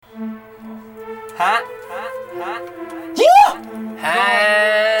Huh? Yeah!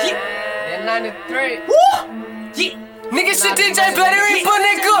 That 93. Woo! Yeah! Nigga shit DJ Battery, but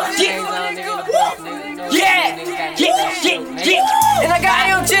nigga! Yeah! And I got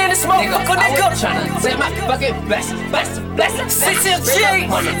AMG in this motherfucker, nigga! Tryna take my fucking blessing. CTMG!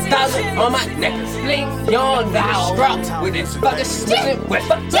 100,000 on my necklace. Bling, you don't know how I rock with this fucking slipping whip.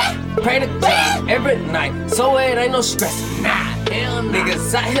 Pray to God every night, so it ain't no stress. Nah,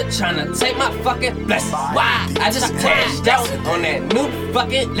 niggas out here tryna take my fucking blessing. Why? I just cashed out on that new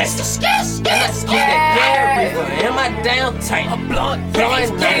fucking lesson. And I ski that Gary Reaper in my damn tank. Blowing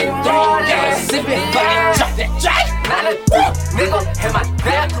 93, yeah, sipping fucking drop that drink. 93, nigga, in my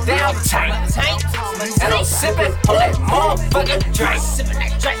damn tank. And I'm sipping on that motherfucking drink.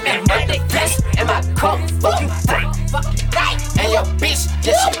 And my dick piss in my cup, fucking thing. And your bitch,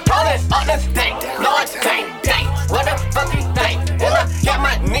 yeah, she rollin' on the thing. Lord, dang, what the fuck you think? And I got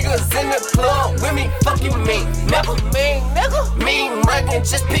my niggas in the club with me, fuck you mean? Never mean, nigga. Mean muggin',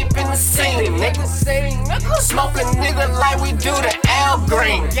 just peepin' the scene, nigga. Smoking nigga like we do the Al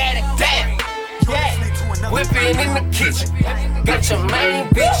Green. Damn, whippin' in the kitchen. Got your main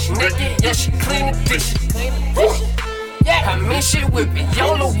bitch naked, yeah, she clean the dishes. I mean she whippin'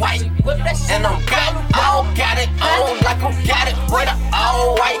 yellow white. And I'm got it on like I'm got it with a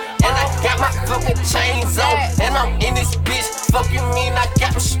all white. And I got my fucking chains on, and I'm in this bitch. Fucking mean I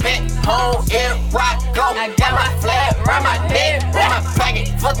got respect, home everywhere I go. I got my flag round my neck, round my pocket.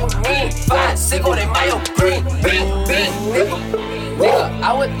 Fucking mean, 5 single in my own green, nigga,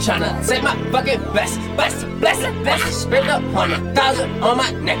 I was tryna take my fucking blessing. Spend up 100,000 on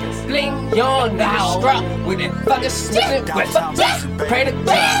my necklace. Bling, you don't know how I rock with that fucking slipping whip. Pray to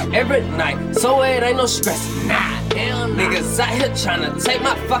God every night, so it ain't no stress. Nah, niggas out here tryna take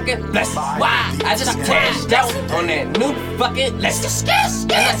my fucking blessing. Why? I just cashed out on that new fucking lesson.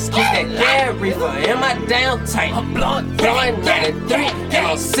 And I ski that Gary Reaper in my damn tank. Blowing 93, and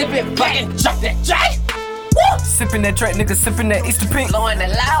I'm sipping fucking drop that drink. Sippin' that track, nigga, sippin' that Easter pink. Blowing it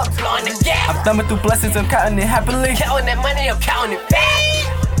loud, blowing it gas. I'm thumbing through blessings, I'm counting it happily. Counting that money, I'm counting it fast.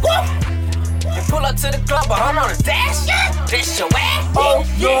 And pull up to the club, but I'm on the dash. This your ass. Oh,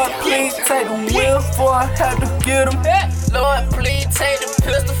 Lord, please take the wheel before I have to get him. Lord, please take the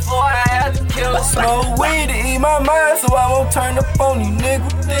pistol before I have to kill him. Smoke weed to eat my mind, so I won't turn up on you,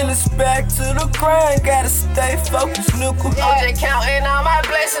 nigga. Then it's back to the grind, gotta stay focused, nigga. I'm just counting all my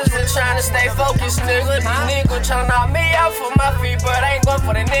blessings and trying to stay focused, nigga. These niggas tryna knock me out for my feet, but I ain't going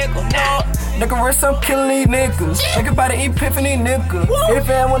for the nickel, no. Nigga, rest, I'm killing these niggas. Think about the epiphany, nigga. If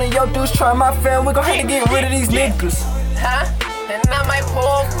and one of your dudes try my fam, we gon' have to get rid of these niggas. Huh? And I might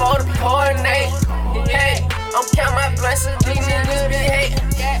pull for the coordinate. Hey, I'm counting my blessings, these niggas be hating.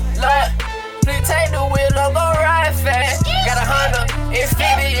 Lord, please take the wheel, I'm gon' ride fast. Got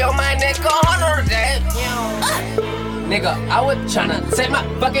 150 on my neck, 100 of that. Nigga, I was tryna take my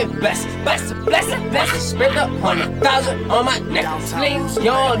fucking blessing. Spend up 100,000 on my necklace. Bling,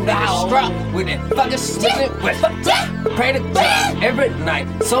 you don't know how I rock with that fucking slipping whip. Pray to God every night,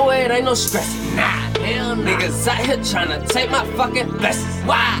 so it ain't no stress. Nah, niggas out here tryna take my fucking blessings.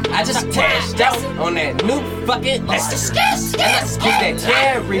 Why? I just cashed out on that new fucking lesson. And I ski that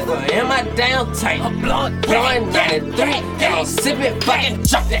Gary Reaper in my damn tank. Blowing 93, and I'm sipping fucking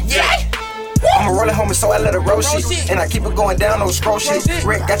drop that drink. I'm a roller homie, so I let her roll shit. And I keep it going down, no scroll shit.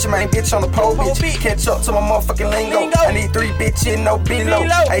 Rick got your main bitch on the pole, bitch. Catch up to my motherfucking lingo. I need 3 bitches, no below.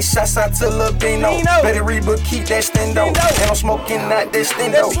 Hey, shots out to Lil Bino. Better read, but keep that stendo. And I'm smoking out that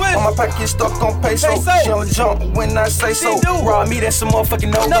stendo. On my pocket stuck on peso. She only jump when I say so. Raw me, that's a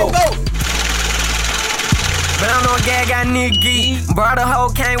motherfucking no-go. But I'm no gag, got nigga. Brought a hoe,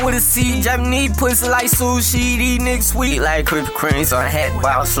 came with a seed. Japanese pussy like sushi. These niggas sweet like Krispy Kreme, so I had to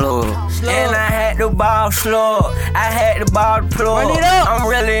ball slow. And I had to ball slow. I had to ball the plug. I'm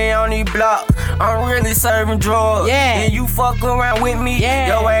really on these blocks. I'm really serving drugs. And you fuck around with me,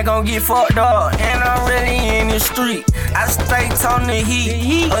 your ass gon' get fucked up. And I'm really in the street. I stay on the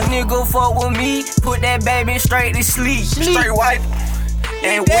heat. A nigga fuck with me, put that baby straight to sleep. Straight white.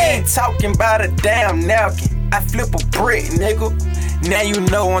 And we ain't talking about a damn napkin. I flip a brick, nigga. Now you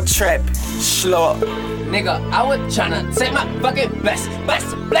know I'm trapping. Slug. Nigga, I was tryna take my fucking blessing.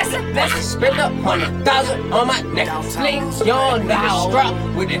 Spend up 100,000 on my necklace. Bling, you don't know how I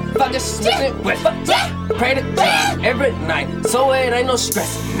rock with that fucking slipping whip. Pray to God every night, so it ain't no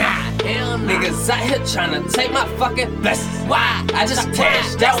stress. Nah, niggas out here tryna take my fucking blessings. Why? I just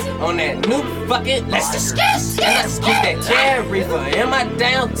cashed out on that new fucking lesson. And I ski that Gary Reaper in my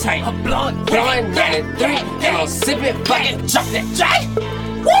damn tank. Blowing 93, and I'm sipping fucking drop that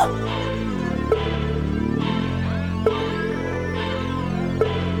drink. Woo!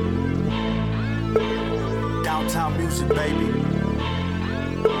 Motown music, baby.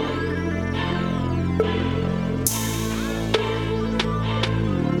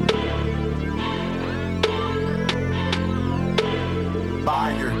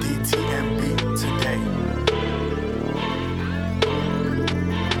 Buy your DTMB.